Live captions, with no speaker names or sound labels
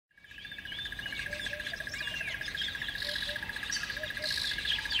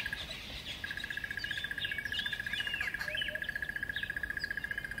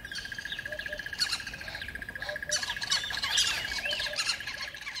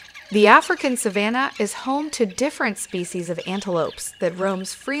The African savanna is home to different species of antelopes that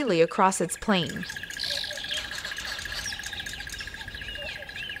roams freely across its plain.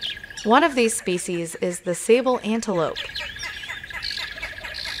 One of these species is the sable antelope.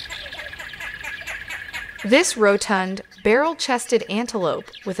 This rotund, barrel-chested antelope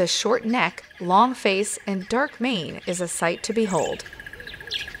with a short neck, long face, and dark mane is a sight to behold.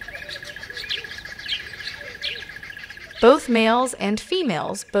 Both males and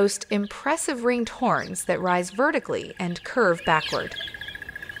females boast impressive ringed horns that rise vertically and curve backward.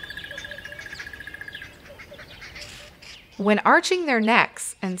 When arching their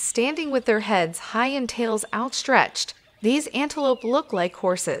necks and standing with their heads high and tails outstretched, these antelope look like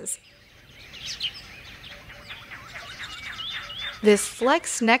horses. This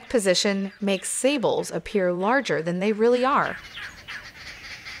flexed neck position makes sables appear larger than they really are.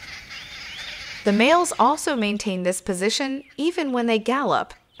 The males also maintain this position even when they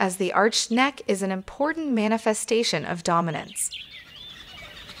gallop, as the arched neck is an important manifestation of dominance.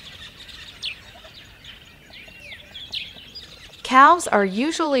 Calves are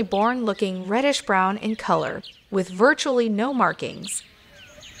usually born looking reddish-brown in color, with virtually no markings.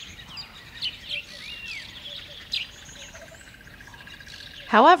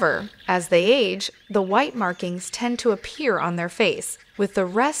 However, as they age, the white markings tend to appear on their face, with the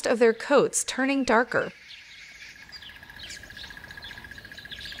rest of their coats turning darker.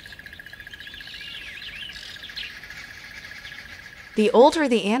 The older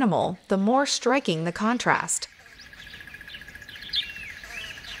the animal, the more striking the contrast.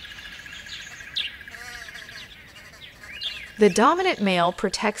 The dominant male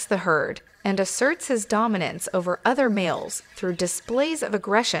protects the herd and asserts his dominance over other males through displays of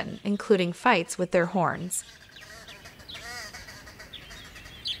aggression, including fights with their horns.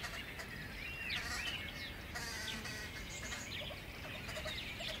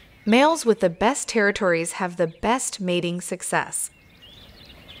 Males with the best territories have the best mating success.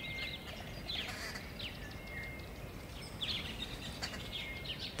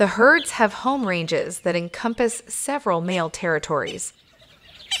 The herds have home ranges that encompass several male territories.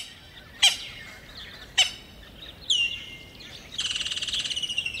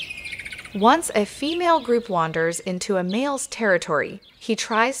 Once a female group wanders into a male's territory, he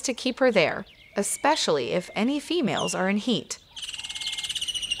tries to keep her there, especially if any females are in heat.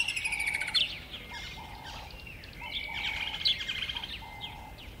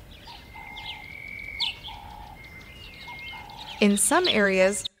 In some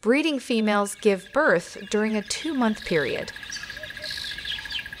areas, breeding females give birth during a 2-month period.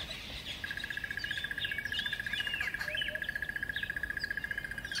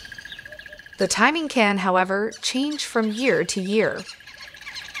 The timing can, however, change from year to year.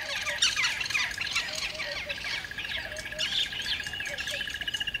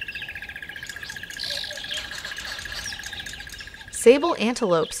 Sable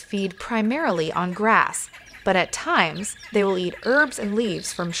antelopes feed primarily on grass, but at times they will eat herbs and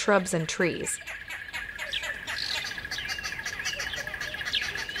leaves from shrubs and trees.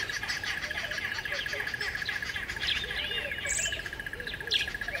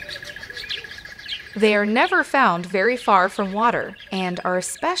 They are never found very far from water and are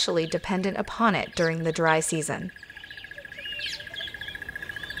especially dependent upon it during the dry season.